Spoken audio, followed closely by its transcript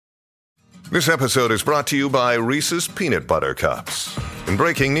This episode is brought to you by Reese's Peanut Butter Cups. In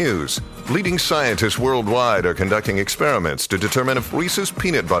breaking news, leading scientists worldwide are conducting experiments to determine if Reese's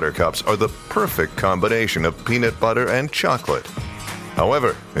Peanut Butter Cups are the perfect combination of peanut butter and chocolate.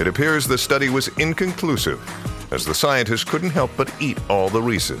 However, it appears the study was inconclusive, as the scientists couldn't help but eat all the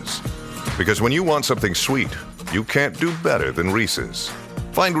Reese's. Because when you want something sweet, you can't do better than Reese's.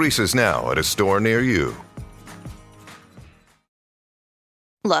 Find Reese's now at a store near you.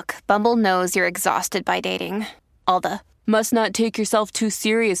 Look, Bumble knows you're exhausted by dating. All the, must not take yourself too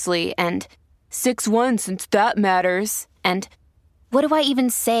seriously, and 6'1" since that matters, and what do I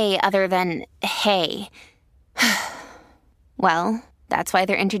even say other than, hey? Well, that's why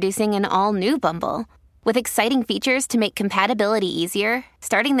they're introducing an all-new Bumble, with exciting features to make compatibility easier,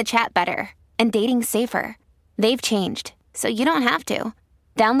 starting the chat better, and dating safer. They've changed, so you don't have to.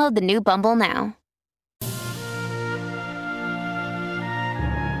 Download the new Bumble now.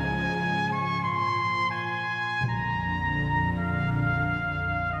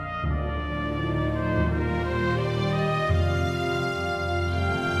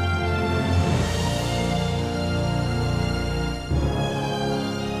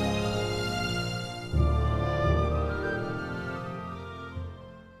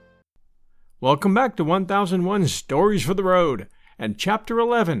 Welcome back to 1001 Stories for the Road and Chapter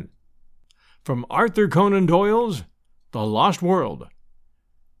 11 from Arthur Conan Doyle's The Lost World.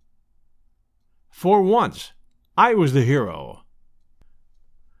 For once, I was the hero.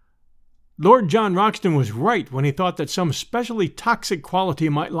 Lord John Roxton was right when he thought that some specially toxic quality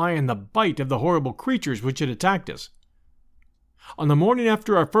might lie in the bite of the horrible creatures which had attacked us. On the morning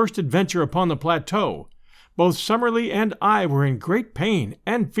after our first adventure upon the plateau, both Summerlee and I were in great pain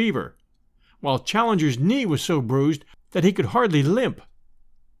and fever, while Challenger's knee was so bruised that he could hardly limp.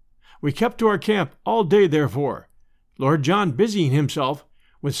 We kept to our camp all day, therefore, Lord John busying himself,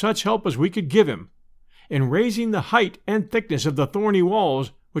 with such help as we could give him, in raising the height and thickness of the thorny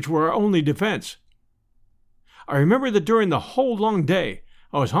walls which were our only defense. I remember that during the whole long day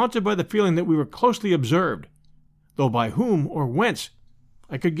I was haunted by the feeling that we were closely observed, though by whom or whence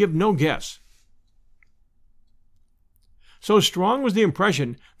I could give no guess. So strong was the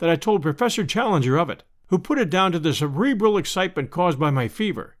impression that I told Professor Challenger of it, who put it down to the cerebral excitement caused by my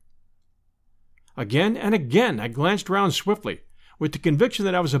fever. Again and again I glanced round swiftly, with the conviction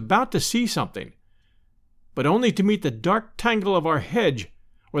that I was about to see something, but only to meet the dark tangle of our hedge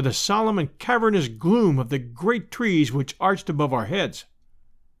or the solemn and cavernous gloom of the great trees which arched above our heads.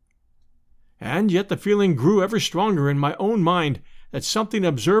 And yet the feeling grew ever stronger in my own mind that something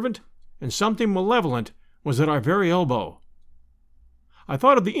observant and something malevolent was at our very elbow. I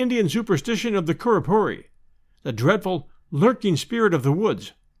thought of the Indian superstition of the Kurupuri, the dreadful, lurking spirit of the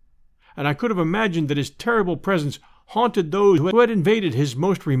woods, and I could have imagined that his terrible presence haunted those who had invaded his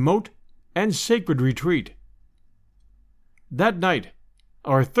most remote and sacred retreat. That night,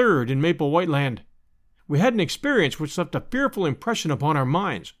 our third in Maple White Land, we had an experience which left a fearful impression upon our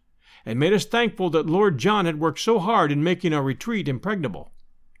minds, and made us thankful that Lord John had worked so hard in making our retreat impregnable.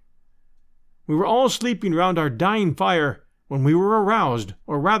 We were all sleeping round our dying fire when we were aroused,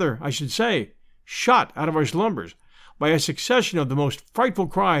 or rather, I should say, shot out of our slumbers, by a succession of the most frightful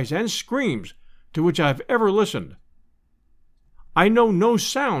cries and screams to which I have ever listened. I know no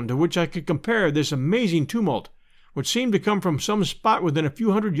sound to which I could compare this amazing tumult, which seemed to come from some spot within a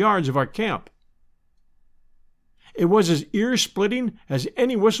few hundred yards of our camp. It was as ear-splitting as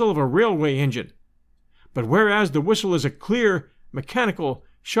any whistle of a railway engine, but whereas the whistle is a clear, mechanical,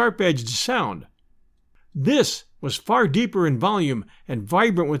 sharp-edged sound, this was far deeper in volume and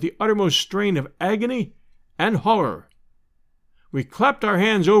vibrant with the uttermost strain of agony and horror. We clapped our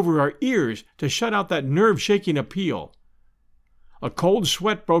hands over our ears to shut out that nerve-shaking appeal. A cold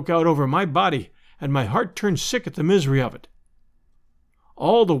sweat broke out over my body, and my heart turned sick at the misery of it.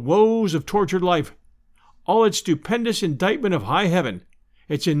 All the woes of tortured life, all its stupendous indictment of high heaven,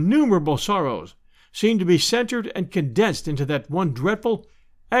 its innumerable sorrows, seemed to be centered and condensed into that one dreadful,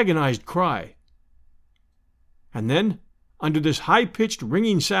 agonized cry. And then, under this high-pitched,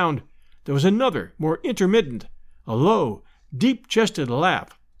 ringing sound, there was another, more intermittent, a low, deep-chested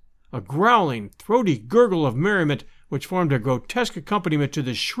laugh, a growling, throaty gurgle of merriment which formed a grotesque accompaniment to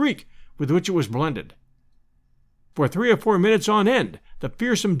the shriek with which it was blended. For 3 or 4 minutes on end, the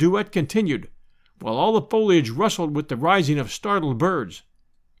fearsome duet continued, while all the foliage rustled with the rising of startled birds.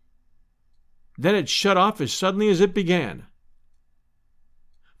 Then it shut off as suddenly as it began.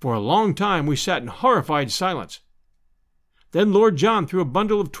 For a long time we sat in horrified silence. Then Lord John threw a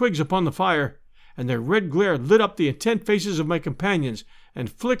bundle of twigs upon the fire, and their red glare lit up the intent faces of my companions and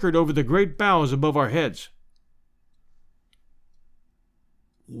flickered over the great boughs above our heads.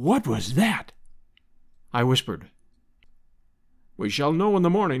 "What was that?" I whispered. "We shall know in the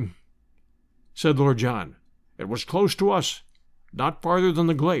morning," said Lord John. "It was close to us, not farther than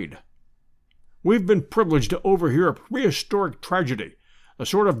the glade. We've been privileged to overhear a prehistoric tragedy, a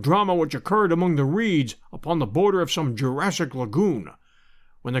sort of drama which occurred among the reeds upon the border of some Jurassic lagoon,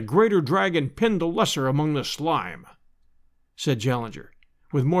 when the greater dragon pinned the lesser among the slime," said Challenger,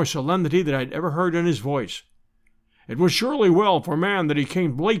 with more solemnity than I had ever heard in his voice. "It was surely well for man that he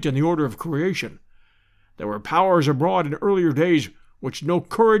came late in the order of creation. There were powers abroad in earlier days which no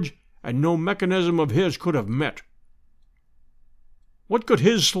courage and no mechanism of his could have met. What could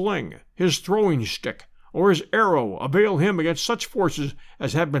his sling, his throwing stick, or his arrow avail him against such forces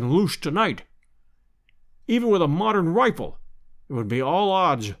as have been loosed tonight? Even with a modern rifle, it would be all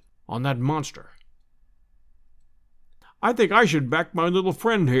odds on that monster." "I think I should back my little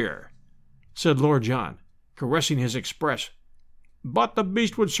friend here," said Lord John, caressing his Express. "But the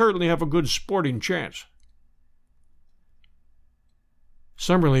beast would certainly have a good sporting chance."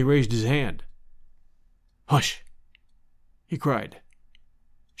 Summerlee raised his hand. "Hush!" he cried.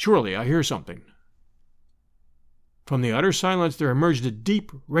 "Surely I hear something." From the utter silence there emerged a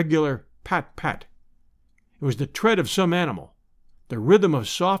deep, regular pat-pat. It was the tread of some animal, the rhythm of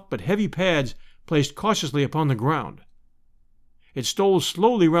soft but heavy pads placed cautiously upon the ground. It stole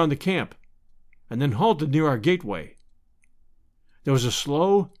slowly round the camp, and then halted near our gateway. There was a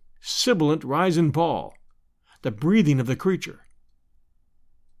slow, sibilant rise and fall, the breathing of the creature.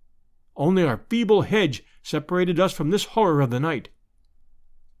 Only our feeble hedge separated us from this horror of the night.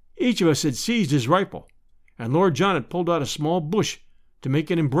 Each of us had seized his rifle, and Lord John had pulled out a small bush to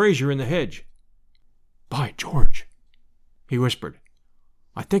make an embrasure in the hedge. "By George," he whispered,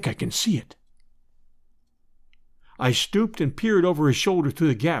 "I think I can see it." I stooped and peered over his shoulder through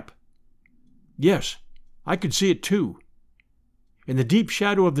the gap. Yes, I could see it too. In the deep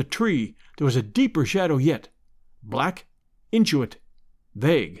shadow of the tree there was a deeper shadow yet, black, inchoate,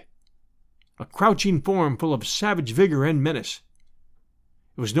 vague. A crouching form full of savage vigor and menace.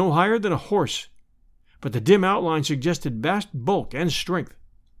 It was no higher than a horse, but the dim outline suggested vast bulk and strength.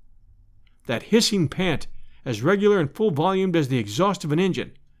 That hissing pant, as regular and full-volumed as the exhaust of an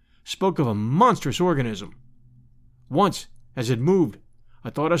engine, spoke of a monstrous organism. Once, as it moved,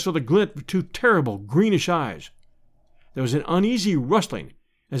 I thought I saw the glint of two terrible greenish eyes. There was an uneasy rustling,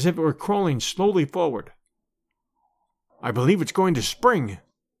 as if it were crawling slowly forward. "I believe it's going to spring,"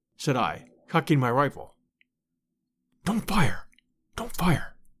 said I, cocking my rifle. "Don't fire! Don't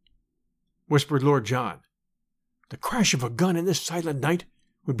fire!" whispered Lord John. "The crash of a gun in this silent night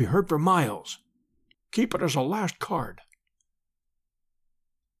would be heard for miles. Keep it as a last card."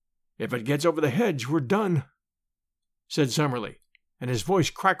 "If it gets over the hedge, we're done," said Summerlee, and his voice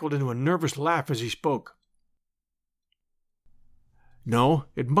crackled into a nervous laugh as he spoke. "No,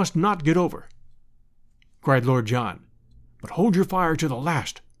 it must not get over," cried Lord John. "But hold your fire to the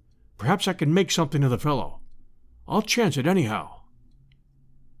last. Perhaps I can make something of the fellow. I'll chance it anyhow."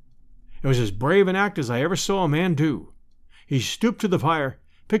 It was as brave an act as I ever saw a man do. He stooped to the fire,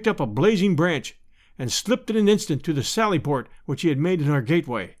 picked up a blazing branch, and slipped in an instant to the sally port which he had made in our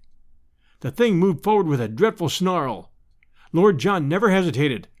gateway. The thing moved forward with a dreadful snarl. Lord John never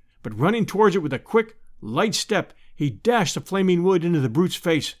hesitated, but running towards it with a quick, light step, he dashed the flaming wood into the brute's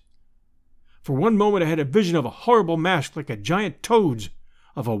face. For one moment I had a vision of a horrible mask like a giant toad's,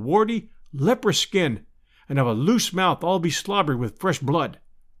 of a warty, leprous skin, and of a loose mouth all beslobbered with fresh blood.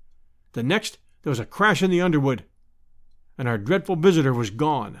 The next there was a crash in the underwood, and our dreadful visitor was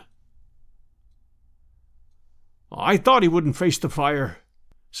gone. "I thought he wouldn't face the fire,"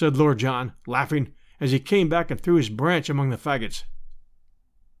 said Lord John, laughing, as he came back and threw his branch among the faggots.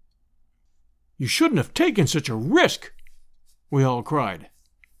 "You shouldn't have taken such a risk," we all cried.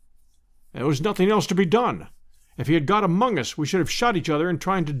 "There was nothing else to be done. If he had got among us, we should have shot each other in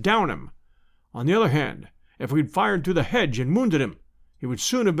trying to down him. On the other hand, if we'd fired through the hedge and wounded him, he would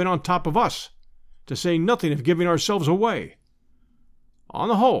soon have been on top of us, to say nothing of giving ourselves away. On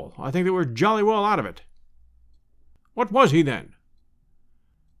the whole, I think that we're jolly well out of it." "What was he, then?"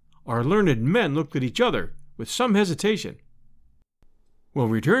 Our learned men looked at each other with some hesitation. We'll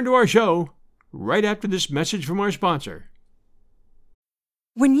return to our show right after this message from our sponsor.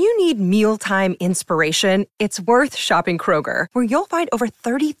 When you need mealtime inspiration, it's worth shopping Kroger, where you'll find over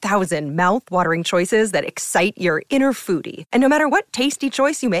 30,000 mouth-watering choices that excite your inner foodie. And no matter what tasty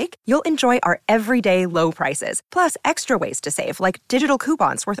choice you make, you'll enjoy our everyday low prices, plus extra ways to save, like digital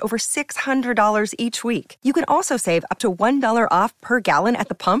coupons worth over $600 each week. You can also save up to $1 off per gallon at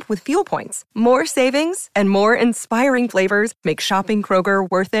the pump with fuel points. More savings and more inspiring flavors make shopping Kroger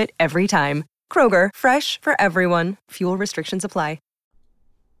worth it every time. Kroger, fresh for everyone. Fuel restrictions apply.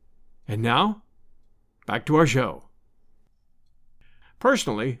 And now, back to our show.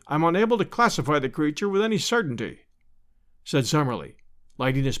 Personally, I'm unable to classify the creature with any certainty, said Summerlee,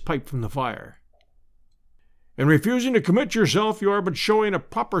 lighting his pipe from the fire. In refusing to commit yourself, you are but showing a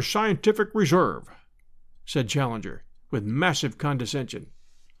proper scientific reserve, said Challenger, with massive condescension.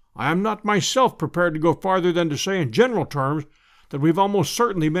 I am not myself prepared to go farther than to say in general terms that we've almost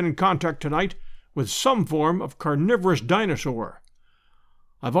certainly been in contact tonight with some form of carnivorous dinosaur.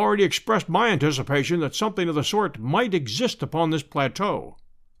 I've already expressed my anticipation that something of the sort might exist upon this plateau.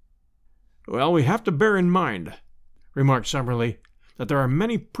 Well, we have to bear in mind, remarked Summerlee, that there are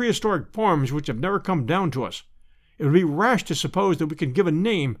many prehistoric forms which have never come down to us. It would be rash to suppose that we can give a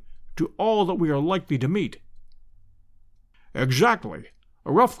name to all that we are likely to meet. Exactly.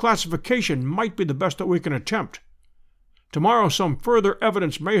 A rough classification might be the best that we can attempt. Tomorrow some further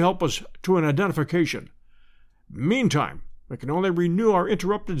evidence may help us to an identification. Meantime, we can only renew our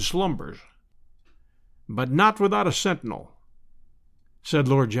interrupted slumbers. But not without a sentinel, said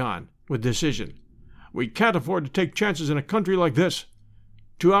Lord John, with decision. We can't afford to take chances in a country like this.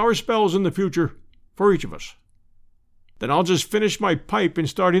 2-hour spells in the future for each of us. Then I'll just finish my pipe in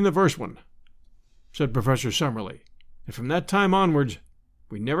starting the first one, said Professor Summerlee, and from that time onwards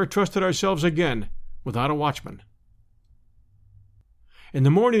we never trusted ourselves again without a watchman. In the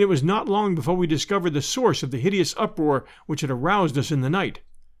morning it was not long before we discovered the source of the hideous uproar which had aroused us in the night.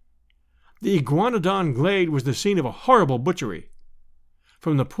 The Iguanodon glade was the scene of a horrible butchery.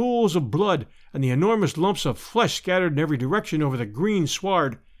 From the pools of blood and the enormous lumps of flesh scattered in every direction over the green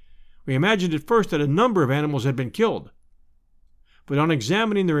sward, we imagined at first that a number of animals had been killed. But on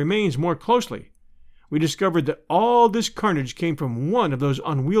examining the remains more closely, we discovered that all this carnage came from one of those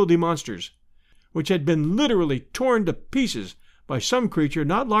unwieldy monsters, which had been literally torn to pieces by some creature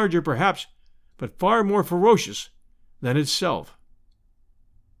not larger perhaps, but far more ferocious than itself.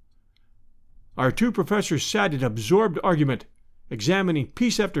 Our two professors sat in absorbed argument, examining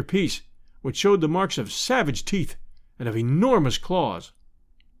piece after piece, which showed the marks of savage teeth and of enormous claws.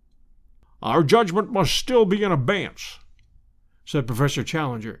 Our judgment must still be in abeyance, said Professor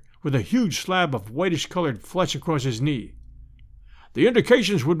Challenger, with a huge slab of whitish-colored flesh across his knee. The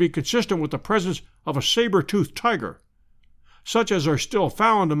indications would be consistent with the presence of a saber-toothed tiger, such as are still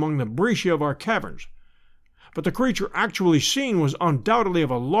found among the breccia of our caverns, but the creature actually seen was undoubtedly of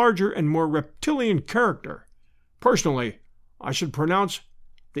a larger and more reptilian character. Personally, I should pronounce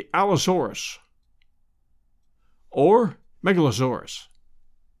the Allosaurus. Or Megalosaurus,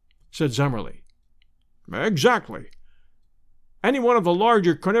 said Summerlee. Exactly. Any one of the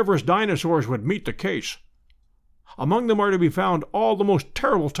larger carnivorous dinosaurs would meet the case. Among them are to be found all the most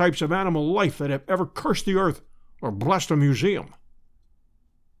terrible types of animal life that have ever cursed the earth or blessed a museum.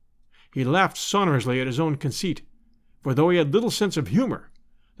 He laughed sonorously at his own conceit, for though he had little sense of humor,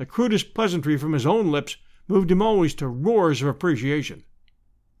 the crudest pleasantry from his own lips moved him always to roars of appreciation.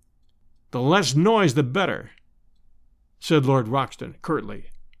 The less noise the better, said Lord Roxton curtly.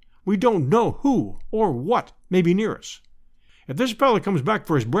 We don't know who or what may be near us. If this fellow comes back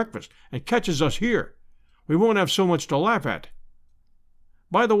for his breakfast and catches us here, we won't have so much to laugh at.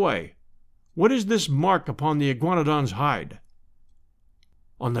 By the way, what is this mark upon the iguanodon's hide?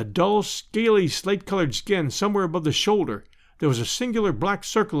 On the dull, scaly, slate-colored skin somewhere above the shoulder there was a singular black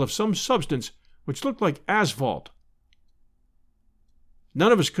circle of some substance which looked like asphalt.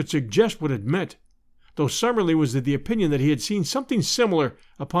 None of us could suggest what it meant, though Summerlee was of the opinion that he had seen something similar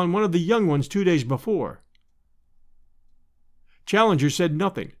upon one of the young ones 2 days before. Challenger said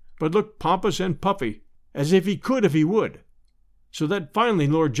nothing, but looked pompous and puffy, as if he could if he would, so that finally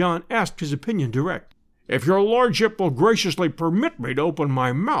Lord John asked his opinion direct. If your lordship will graciously permit me to open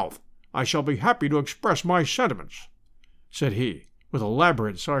my mouth, I shall be happy to express my sentiments, said he, with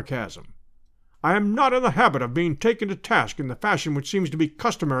elaborate sarcasm. I am not in the habit of being taken to task in the fashion which seems to be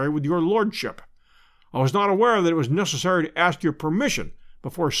customary with your lordship. I was not aware that it was necessary to ask your permission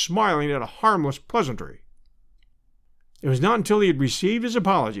before smiling at a harmless pleasantry. It was not until he had received his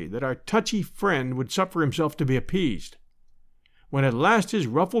apology that our touchy friend would suffer himself to be appeased. When at last his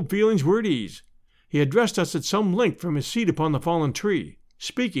ruffled feelings were at ease, he addressed us at some length from his seat upon the fallen tree,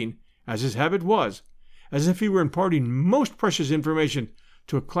 speaking, as his habit was, as if he were imparting most precious information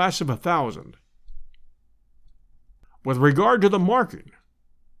to a class of 1,000. With regard to the marking,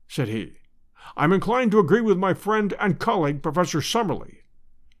 said he, I am inclined to agree with my friend and colleague, Professor Summerlee,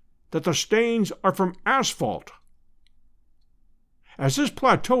 that the stains are from asphalt. As this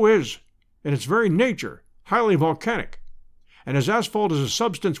plateau is, in its very nature, highly volcanic, and as asphalt is a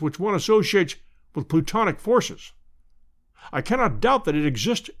substance which one associates with plutonic forces, I cannot doubt that it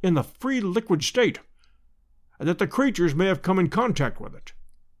exists in the free liquid state, and that the creatures may have come in contact with it.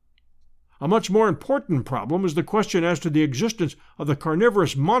 A much more important problem is the question as to the existence of the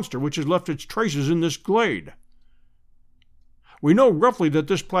carnivorous monster which has left its traces in this glade. We know roughly that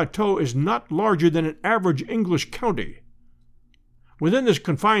this plateau is not larger than an average English county. Within this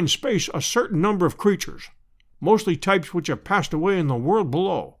confined space, a certain number of creatures, mostly types which have passed away in the world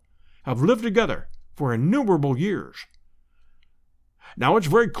below, have lived together for innumerable years. Now it's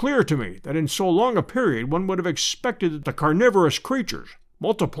very clear to me that in so long a period one would have expected that the carnivorous creatures,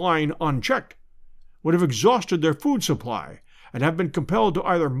 multiplying unchecked, would have exhausted their food supply and have been compelled to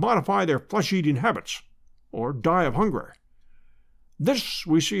either modify their flesh-eating habits or die of hunger. This,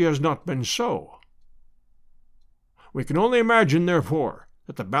 we see, has not been so. We can only imagine, therefore,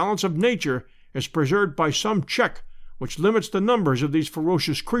 that the balance of nature is preserved by some check which limits the numbers of these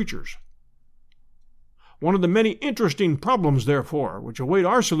ferocious creatures. One of the many interesting problems, therefore, which await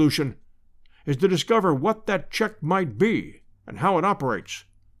our solution is to discover what that check might be and how it operates.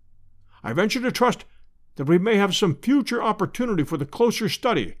 I venture to trust that we may have some future opportunity for the closer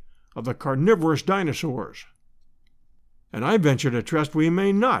study of the carnivorous dinosaurs. And I venture to trust we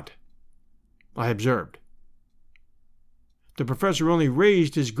may not, I observed. The professor only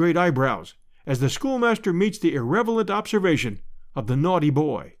raised his great eyebrows as the schoolmaster meets the irrelevant observation of the naughty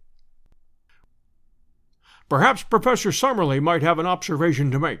boy. Perhaps Professor Summerlee might have an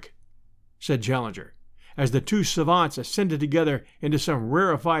observation to make, said Challenger, as the two savants ascended together into some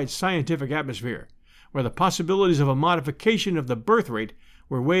rarefied scientific atmosphere, where the possibilities of a modification of the birth rate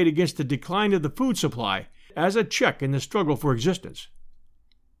were weighed against the decline of the food supply as a check in the struggle for existence.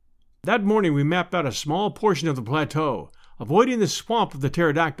 That morning we mapped out a small portion of the plateau, avoiding the swamp of the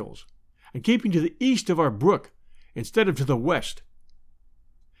pterodactyls, and keeping to the east of our brook instead of to the west.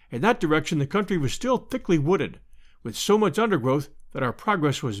 In that direction the country was still thickly wooded, with so much undergrowth that our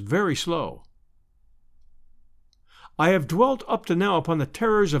progress was very slow. I have dwelt up to now upon the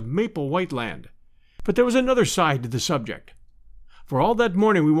terrors of Maple White Land, but there was another side to the subject. For all that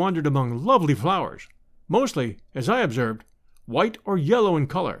morning we wandered among lovely flowers, mostly, as I observed, white or yellow in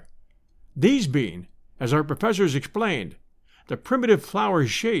color, these being, as our professors explained, the primitive flower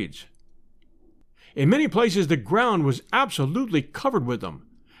shades. In many places the ground was absolutely covered with them,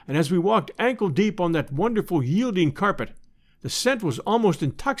 and as we walked ankle-deep on that wonderful yielding carpet, the scent was almost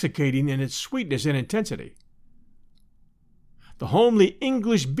intoxicating in its sweetness and intensity. The homely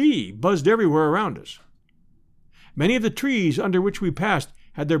English bee buzzed everywhere around us. Many of the trees under which we passed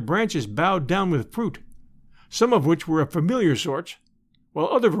had their branches bowed down with fruit, some of which were of familiar sorts, while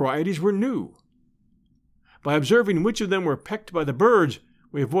other varieties were new. By observing which of them were pecked by the birds,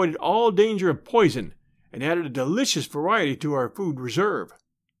 we avoided all danger of poison and added a delicious variety to our food reserve.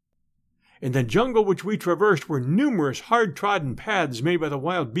 In the jungle which we traversed were numerous hard-trodden paths made by the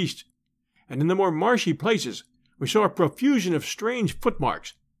wild beasts, and in the more marshy places we saw a profusion of strange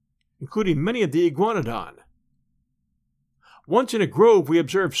footmarks, including many of the iguanodon. Once in a grove we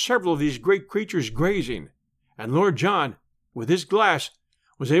observed several of these great creatures grazing, and Lord John, with his glass,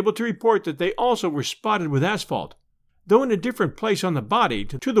 was able to report that they also were spotted with asphalt, though in a different place on the body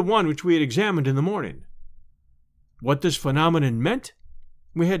to the one which we had examined in the morning. What this phenomenon meant,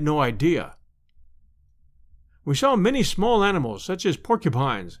 we had no idea. We saw many small animals, such as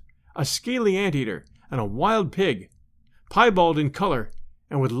porcupines, a scaly anteater, and a wild pig, piebald in color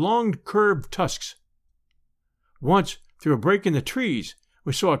and with long curved tusks. Once, through a break in the trees,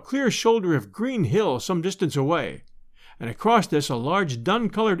 we saw a clear shoulder of green hill some distance away, and across this a large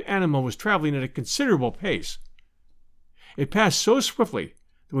dun-colored animal was traveling at a considerable pace. It passed so swiftly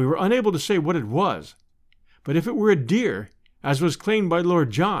that we were unable to say what it was, but if it were a deer, as was claimed by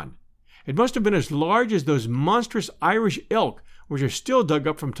Lord John, it must have been as large as those monstrous Irish elk which are still dug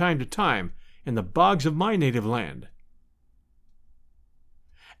up from time to time in the bogs of my native land.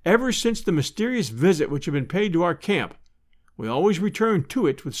 Ever since the mysterious visit which had been paid to our camp, we always returned to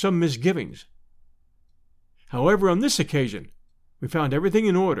it with some misgivings. However, on this occasion, we found everything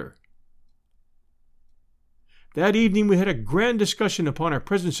in order. That evening we had a grand discussion upon our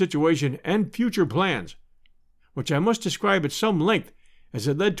present situation and future plans, which I must describe at some length, as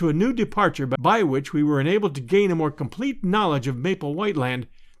it led to a new departure by which we were enabled to gain a more complete knowledge of Maple White Land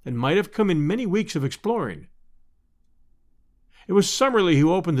than might have come in many weeks of exploring. It was Summerlee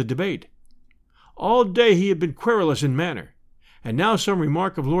who opened the debate. All day he had been querulous in manner, and now some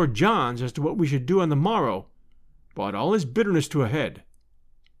remark of Lord John's as to what we should do on the morrow brought all his bitterness to a head.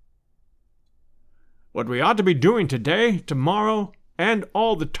 "What we ought to be doing today, tomorrow, and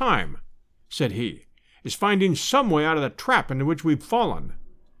all the time," said he, "is finding some way out of the trap into which we've fallen.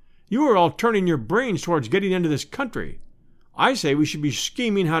 You are all turning your brains towards getting into this country. I say we should be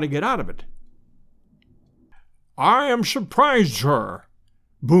scheming how to get out of it." "I am surprised, sir,"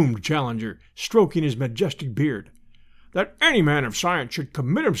 boomed Challenger, stroking his majestic beard, "that any man of science should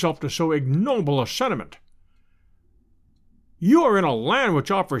commit himself to so ignoble a sentiment. You are in a land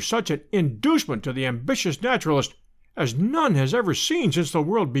which offers such an inducement to the ambitious naturalist as none has ever seen since the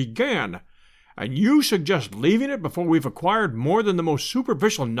world began, and you suggest leaving it before we've acquired more than the most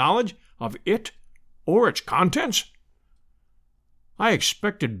superficial knowledge of it or its contents? I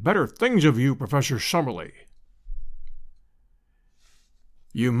expected better things of you, Professor Summerlee."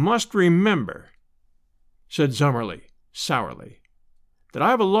 "You must remember," said Summerlee sourly, "that I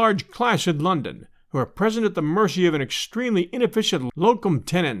have a large class in London who are present at the mercy of an extremely inefficient locum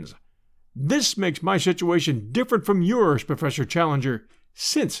tenens. This makes my situation different from yours, Professor Challenger,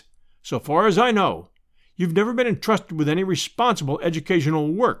 since, so far as I know, you've never been entrusted with any responsible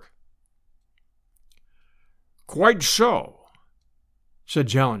educational work." "Quite so," said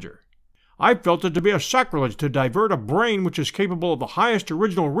Challenger. "I felt it to be a sacrilege to divert a brain which is capable of the highest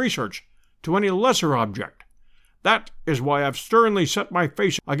original research to any lesser object. That is why I've sternly set my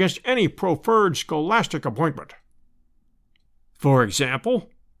face against any proffered scholastic appointment." "For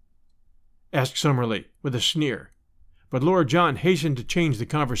example?" asked Summerlee, with a sneer, but Lord John hastened to change the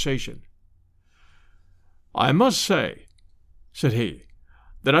conversation. "I must say," said he,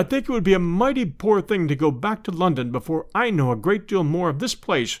 "that I think it would be a mighty poor thing to go back to London before I know a great deal more of this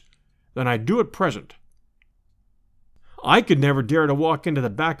place than I do at present. I could never dare to walk into the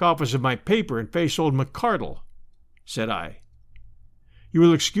back office of my paper and face old McCardle," said I. "You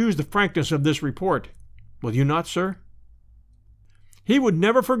will excuse the frankness of this report, will you not, sir? He would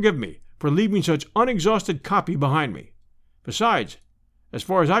never forgive me for leaving such unexhausted copy behind me. Besides, as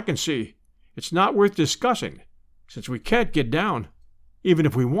far as I can see, it's not worth discussing, since we can't get down, even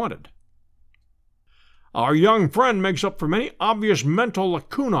if we wanted." "Our young friend makes up for many obvious mental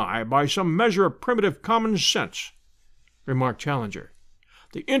lacunae by some measure of primitive common sense," remarked Challenger.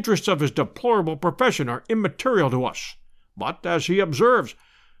 "The interests of his deplorable profession are immaterial to us, but, as he observes,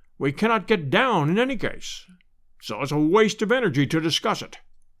 we cannot get down in any case, so it's a waste of energy to discuss it."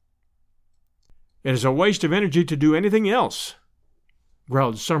 "It is a waste of energy to do anything else,"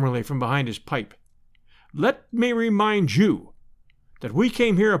 growled Summerlee from behind his pipe. "Let me remind you that we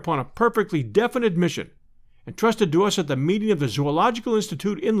came here upon a perfectly definite mission, entrusted to us at the meeting of the Zoological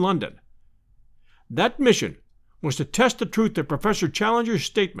Institute in London. That mission was to test the truth of Professor Challenger's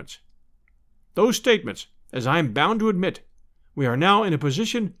statements. Those statements, as I am bound to admit, we are now in a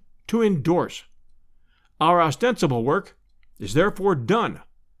position to endorse. Our ostensible work is therefore done.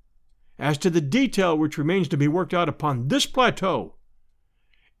 As to the detail which remains to be worked out upon this plateau,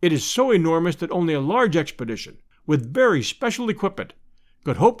 it is so enormous that only a large expedition, with very special equipment,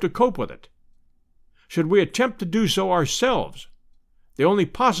 could hope to cope with it. Should we attempt to do so ourselves, the only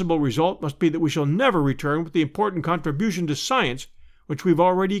possible result must be that we shall never return with the important contribution to science which we've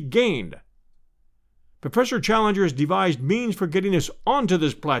already gained. Professor Challenger has devised means for getting us onto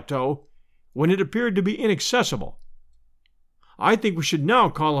this plateau when it appeared to be inaccessible. I think we should now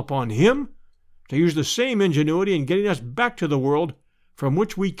call upon him to use the same ingenuity in getting us back to the world from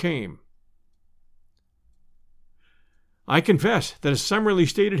which we came." I confess that as Summerlee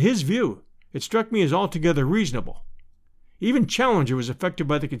stated his view, it struck me as altogether reasonable. Even Challenger was affected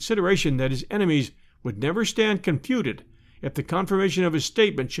by the consideration that his enemies would never stand confuted if the confirmation of his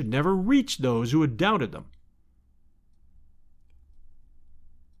statement should never reach those who had doubted them.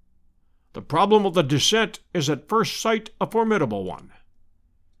 "The problem of the descent is at first sight a formidable one,"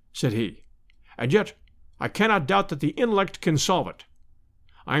 said he, "and yet I cannot doubt that the intellect can solve it.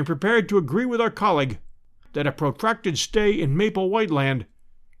 I am prepared to agree with our colleague that a protracted stay in Maple White Land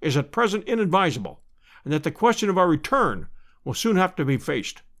is at present inadvisable, and that the question of our return will soon have to be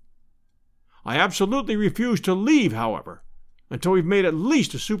faced. I absolutely refuse to leave, however, until we've made at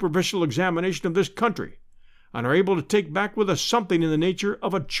least a superficial examination of this country, and are able to take back with us something in the nature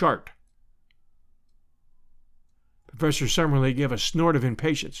of a chart." Professor Summerlee gave a snort of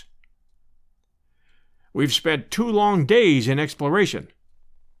impatience. "We've spent 2 long days in exploration,"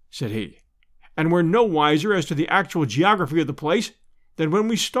 said he, "and we're no wiser as to the actual geography of the place than when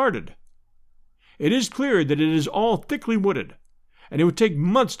we started. It is clear that it is all thickly wooded, and it would take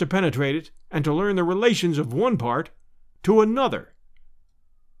months to penetrate it and to learn the relations of one part to another.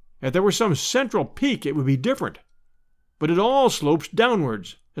 If there were some central peak it would be different, but it all slopes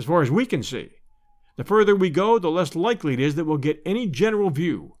downwards, as far as we can see. The further we go, the less likely it is that we'll get any general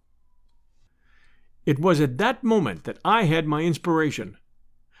view." It was at that moment that I had my inspiration.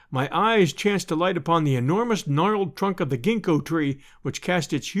 My eyes chanced to light upon the enormous gnarled trunk of the ginkgo tree which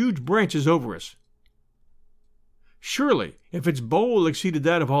cast its huge branches over us. Surely, if its bole exceeded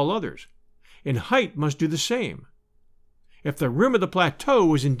that of all others, in height must do the same. If the rim of the plateau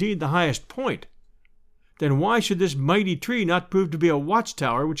was indeed the highest point, then why should this mighty tree not prove to be a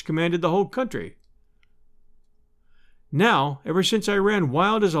watchtower which commanded the whole country? Now, ever since I ran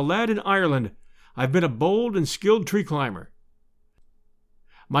wild as a lad in Ireland, I've been a bold and skilled tree climber.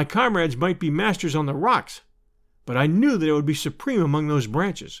 My comrades might be masters on the rocks, but I knew that I would be supreme among those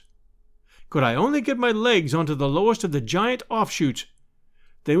branches. Could I only get my legs onto the lowest of the giant offshoots,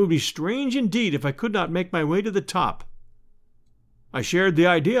 then it would be strange indeed if I could not make my way to the top. I shared the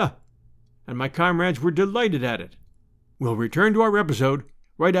idea, and my comrades were delighted at it. We'll return to our episode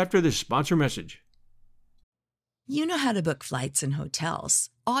right after this sponsor message. You know how to book flights and hotels.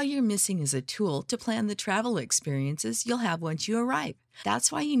 All you're missing is a tool to plan the travel experiences you'll have once you arrive.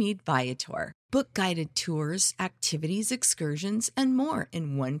 That's why you need Viator. Book guided tours, activities, excursions, and more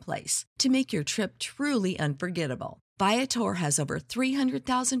in one place to make your trip truly unforgettable. Viator has over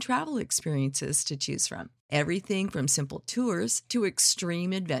 300,000 travel experiences to choose from. Everything from simple tours to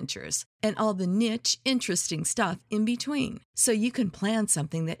extreme adventures and all the niche, interesting stuff in between. So you can plan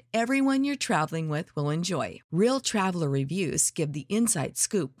something that everyone you're traveling with will enjoy. Real traveler reviews give the inside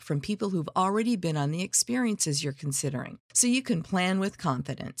scoop from people who've already been on the experiences you're considering. So you can plan with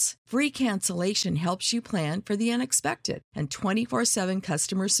confidence. Free cancellation helps you plan for the unexpected. And 24/7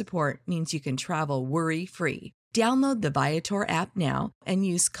 customer support means you can travel worry-free. Download the Viator app now and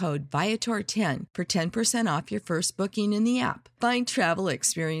use code Viator10 for 10% off your first booking in the app. Find travel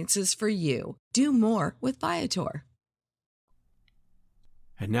experiences for you. Do more with Viator.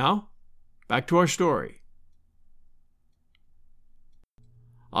 And now, back to our story.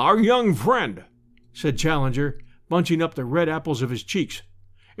 "Our young friend," said Challenger, bunching up the red apples of his cheeks,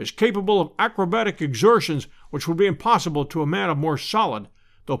 "is capable of acrobatic exertions which would be impossible to a man of more solid,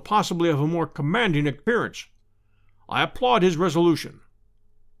 though possibly of a more commanding appearance. I applaud his resolution."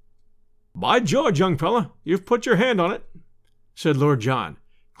 "By George, young fellow, you've put your hand on it," said Lord John,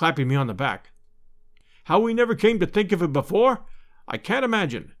 clapping me on the back. "How we never came to think of it before, I can't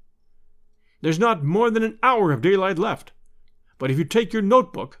imagine. There's not more than an hour of daylight left, but if you take your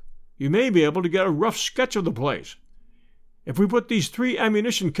notebook, you may be able to get a rough sketch of the place. If we put these 3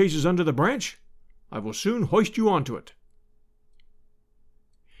 ammunition cases under the branch, I will soon hoist you onto it."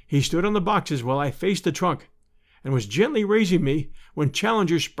 He stood on the boxes while I faced the trunk, and was gently raising me when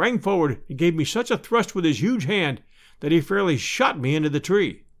Challenger sprang forward and gave me such a thrust with his huge hand that he fairly shot me into the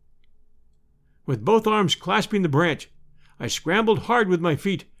tree. With both arms clasping the branch, I scrambled hard with my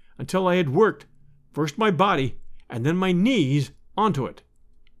feet until I had worked, first my body and then my knees, onto it.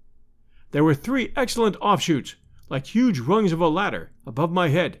 There were 3 excellent offshoots, like huge rungs of a ladder, above my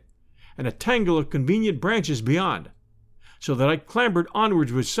head, and a tangle of convenient branches beyond, so that I clambered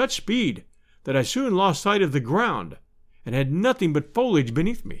onwards with such speed that I soon lost sight of the ground, and had nothing but foliage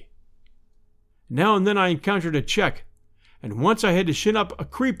beneath me. Now and then I encountered a check, and once I had to shin up a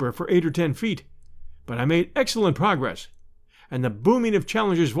creeper for 8 or 10 feet, but I made excellent progress, and the booming of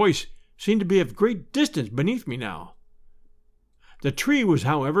Challenger's voice seemed to be of great distance beneath me now. The tree was,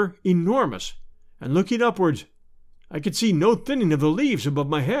 however, enormous, and looking upwards, I could see no thinning of the leaves above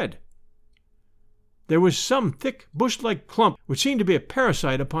my head. There was some thick bush-like clump which seemed to be a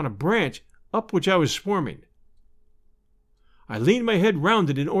parasite upon a branch up which I was swarming. I leaned my head round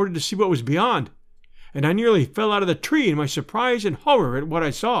it in order to see what was beyond, and I nearly fell out of the tree in my surprise and horror at what I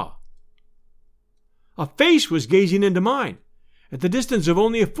saw. A face was gazing into mine, at the distance of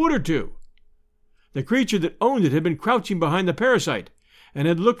only a foot or 2. The creature that owned it had been crouching behind the parasite, and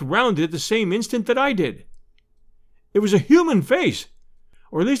had looked round it at the same instant that I did. It was a human face,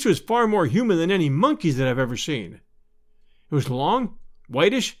 or at least it was far more human than any monkey's that I've ever seen. It was long,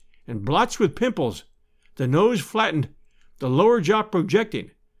 whitish, and blotched with pimples, the nose flattened, the lower jaw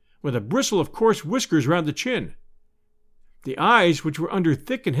projecting, with a bristle of coarse whiskers round the chin. The eyes, which were under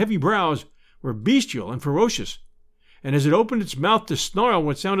thick and heavy brows, were bestial and ferocious, and as it opened its mouth to snarl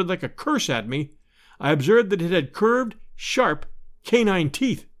what sounded like a curse at me, I observed that it had curved, sharp, canine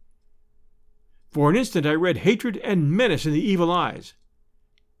teeth. For an instant I read hatred and menace in the evil eyes.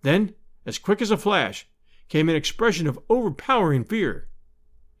 Then, as quick as a flash, came an expression of overpowering fear.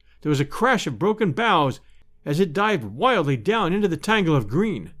 There was a crash of broken boughs as it dived wildly down into the tangle of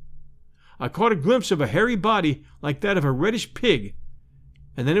green. I caught a glimpse of a hairy body like that of a reddish pig,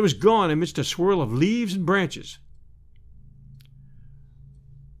 and then it was gone amidst a swirl of leaves and branches.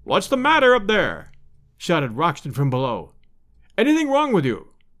 "What's the matter up there?" shouted Roxton from below. "Anything wrong with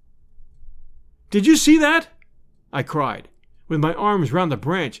you?" "Did you see that?" I cried, with my arms round the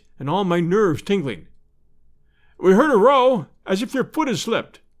branch and all my nerves tingling. "We heard a row, as if your foot had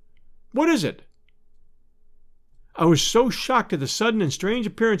slipped. What is it?" I was so shocked at the sudden and strange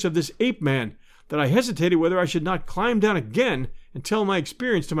appearance of this ape-man that I hesitated whether I should not climb down again and tell my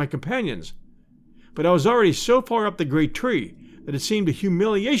experience to my companions. But I was already so far up the great tree that it seemed a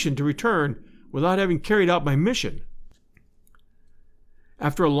humiliation to return without having carried out my mission.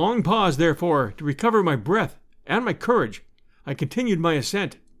 After a long pause, therefore, to recover my breath and my courage, I continued my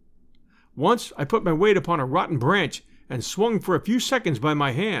ascent. Once I put my weight upon a rotten branch and swung for a few seconds by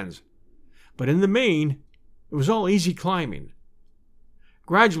my hands, but in the main it was all easy climbing.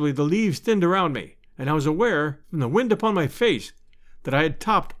 Gradually the leaves thinned around me, and I was aware, from the wind upon my face, that I had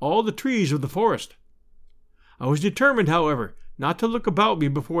topped all the trees of the forest. I was determined, however, not to look about me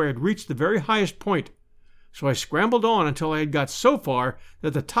before I had reached the very highest point, so I scrambled on until I had got so far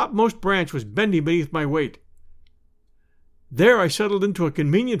that the topmost branch was bending beneath my weight. There I settled into a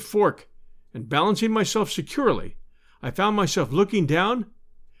convenient fork, and balancing myself securely, I found myself looking down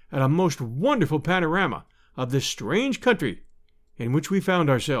at a most wonderful panorama of this strange country in which we found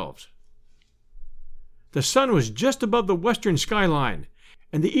ourselves. The sun was just above the western skyline,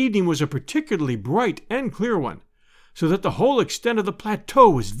 and the evening was a particularly bright and clear one, so that the whole extent of the plateau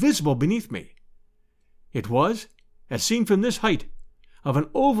was visible beneath me. It was, as seen from this height, of an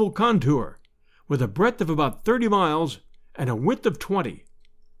oval contour, with a breadth of about 30 miles and a width of 20.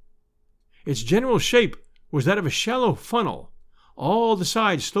 Its general shape was that of a shallow funnel, all the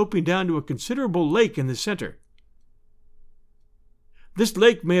sides sloping down to a considerable lake in the center. This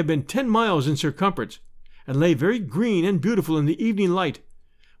lake may have been 10 miles in circumference, and lay very green and beautiful in the evening light,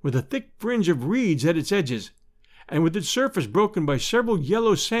 with a thick fringe of reeds at its edges, and with its surface broken by several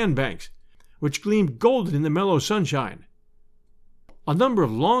yellow sandbanks, which gleamed golden in the mellow sunshine. A number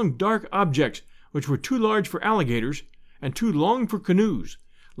of long, dark objects, which were too large for alligators and too long for canoes,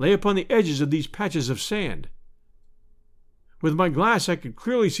 lay upon the edges of these patches of sand. With my glass I could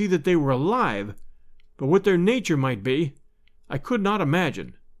clearly see that they were alive, but what their nature might be, I could not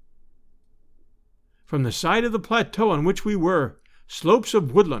imagine. From the side of the plateau on which we were, slopes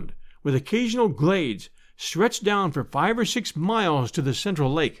of woodland, with occasional glades, stretched down for 5 or 6 miles to the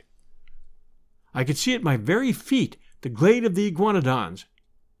central lake. I could see at my very feet the glade of the iguanodons,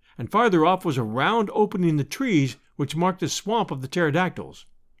 and farther off was a round opening in the trees which marked the swamp of the pterodactyls.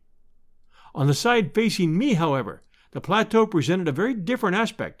 On the side facing me, however, the plateau presented a very different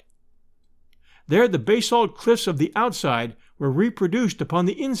aspect. There the basalt cliffs of the outside were reproduced upon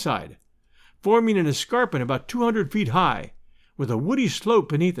the inside, forming an escarpment about 200 feet high, with a woody slope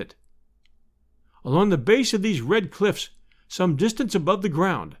beneath it. Along the base of these red cliffs, some distance above the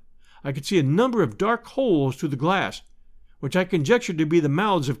ground, I could see a number of dark holes through the glass, which I conjectured to be the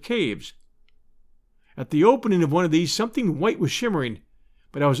mouths of caves. At the opening of one of these something white was shimmering,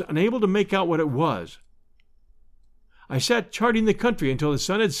 but I was unable to make out what it was. I sat charting the country until the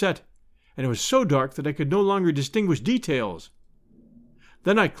sun had set, and it was so dark that I could no longer distinguish details.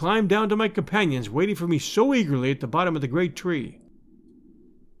 Then I climbed down to my companions waiting for me so eagerly at the bottom of the great tree.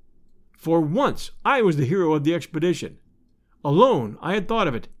 For once I was the hero of the expedition. Alone I had thought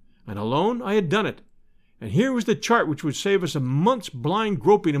of it, and alone I had done it, and here was the chart which would save us a month's blind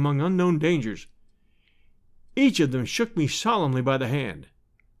groping among unknown dangers. Each of them shook me solemnly by the hand.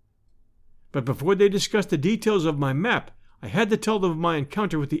 But before they discussed the details of my map, I had to tell them of my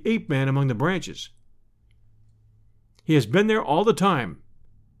encounter with the ape-man among the branches. "He has been there all the time,"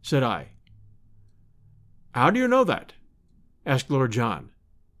 said I. "How do you know that?" asked Lord John.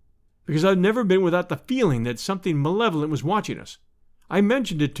 "Because I've never been without the feeling that something malevolent was watching us. I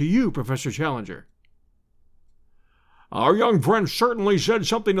mentioned it to you, Professor Challenger." "Our young friend certainly said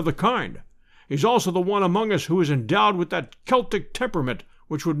something of the kind. He's also the one among us who is endowed with that Celtic temperament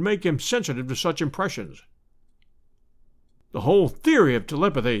which would make him sensitive to such impressions." "The whole theory of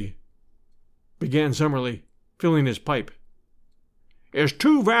telepathy," began Summerlee, filling his pipe, "is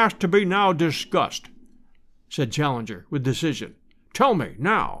too vast to be now discussed," said Challenger with decision. "Tell me,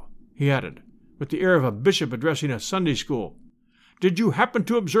 now," he added, with the air of a bishop addressing a Sunday school, "did you happen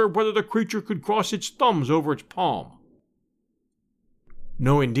to observe whether the creature could cross its thumbs over its palm?"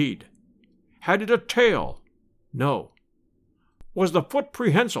 "No, indeed." "Had it a tail?" "No." "Was the foot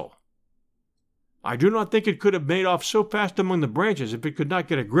prehensile?" "I do not think it could have made off so fast among the branches if it could not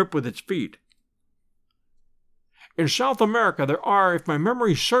get a grip with its feet." "In South America there are, if my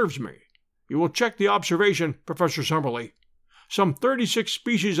memory serves me, you will check the observation, Professor Summerlee, some 36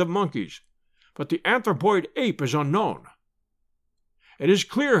 species of monkeys, but the anthropoid ape is unknown. It is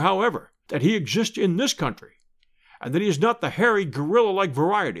clear, however, that he exists in this country, and that he is not the hairy gorilla-like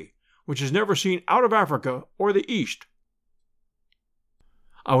variety, which is never seen out of Africa or the East."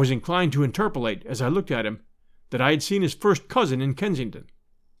 I was inclined to interpolate, as I looked at him, that I had seen his first cousin in Kensington.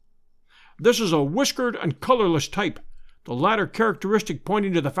 "This is a whiskered and colorless type, the latter characteristic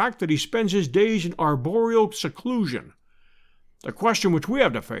pointing to the fact that he spends his days in arboreal seclusion. The question which we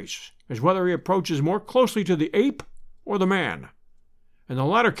have to face is whether he approaches more closely to the ape or the man. In the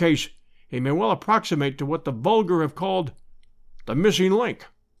latter case, he may well approximate to what the vulgar have called the missing link.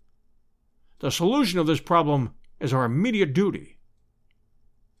 The solution of this problem is our immediate duty."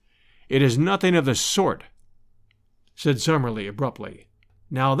 "It is nothing of the sort," said Summerlee abruptly.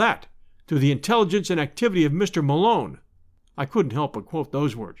 Now that, through the intelligence and activity of Mr. Malone, I couldn't help but quote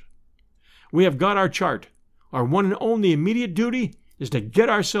those words. "We have got our chart. Our one and only immediate duty is to get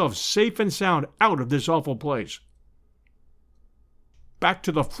ourselves safe and sound out of this awful place. Back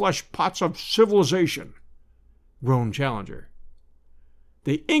to the flesh pots of civilization," groaned Challenger.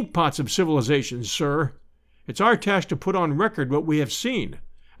 "The ink pots of civilization, sir. It's our task to put on record what we have seen,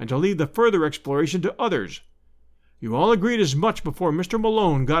 and to leave the further exploration to others. You all agreed as much before Mr.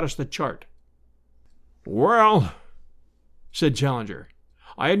 Malone got us the chart." "Well," said Challenger,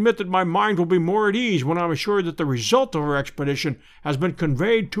 "I admit that my mind will be more at ease when I'm assured that the result of our expedition has been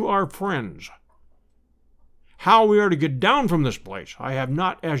conveyed to our friends. How we are to get down from this place, I have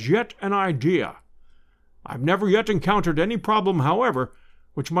not as yet an idea. I've never yet encountered any problem, however,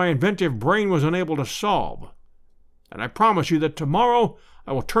 which my inventive brain was unable to solve. And I promise you that tomorrow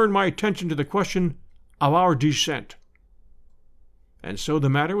I will turn my attention to the question of our descent." And so the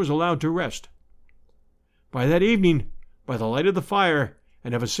matter was allowed to rest. By that evening, by the light of the fire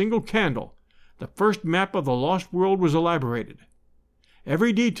and of a single candle, the first map of the lost world was elaborated.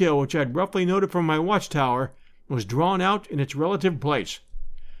 Every detail which I had roughly noted from my watchtower was drawn out in its relative place.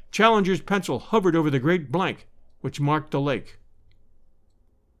 Challenger's pencil hovered over the great blank which marked the lake.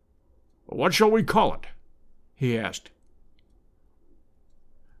 "What shall we call it?" he asked.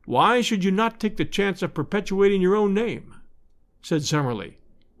 "Why should you not take the chance of perpetuating your own name?" said Summerlee,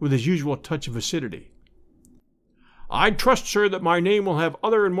 with his usual touch of acidity. "I trust, sir, that my name will have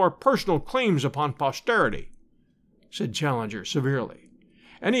other and more personal claims upon posterity," said Challenger severely.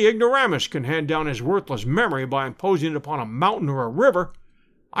 "Any ignoramus can hand down his worthless memory by imposing it upon a mountain or a river.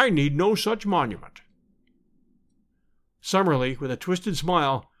 I need no such monument." Summerlee, with a twisted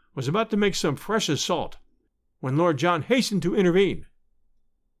smile, was about to make some fresh assault, when Lord John hastened to intervene.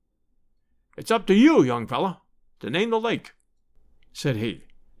 "It's up to you, young fellow, to name the lake," said he.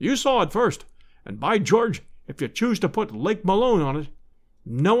 "You saw it first, and by George, if you choose to put Lake Malone on it,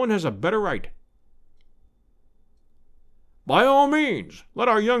 no one has a better right." "By all means, let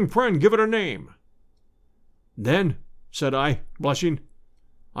our young friend give it a name." "Then," said I, blushing,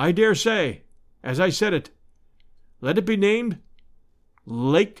 "I dare say, as I said it, let it be named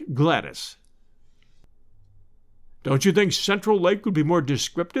Lake Gladys." "Don't you think Central Lake would be more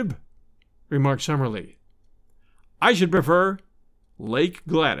descriptive?" remarked Summerlee. "I should prefer Lake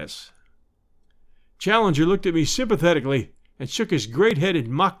Gladys." Challenger looked at me sympathetically and shook his great head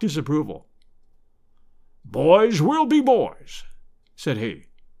in mock disapproval. "Boys will be boys," said he.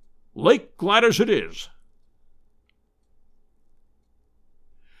 "Lake Gladys it is."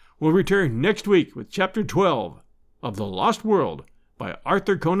 We'll return next week with Chapter 12 of The Lost World by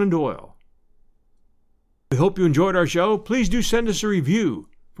Arthur Conan Doyle. We hope you enjoyed our show. Please do send us a review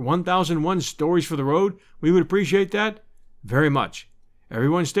for 1001 Stories for the Road. We would appreciate that very much.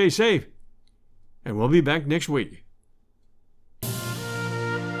 Everyone stay safe, and we'll be back next week.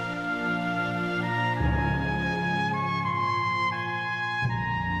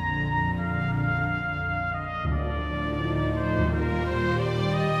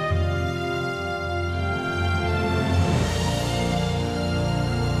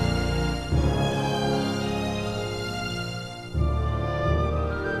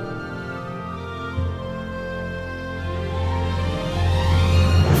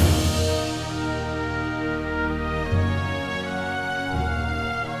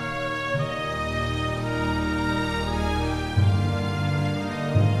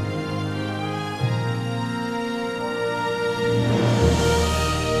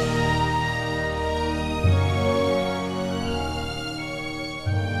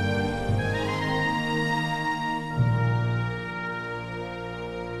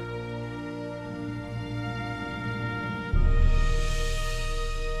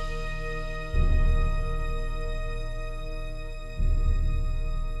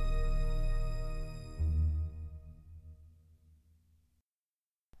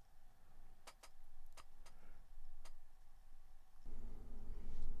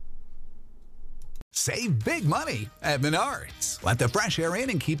 Save big money at Menards. Let the fresh air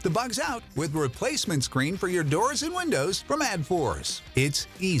in and keep the bugs out with replacement screen for your doors and windows from AdForce. It's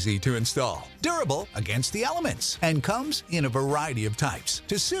easy to install, durable against the elements, and comes in a variety of types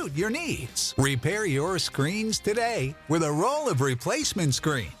to suit your needs. Repair your screens today with a roll of replacement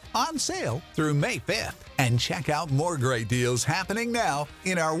screen. On sale through May 5th. And check out more great deals happening now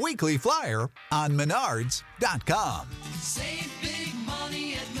in our weekly flyer on Menards.com. Save big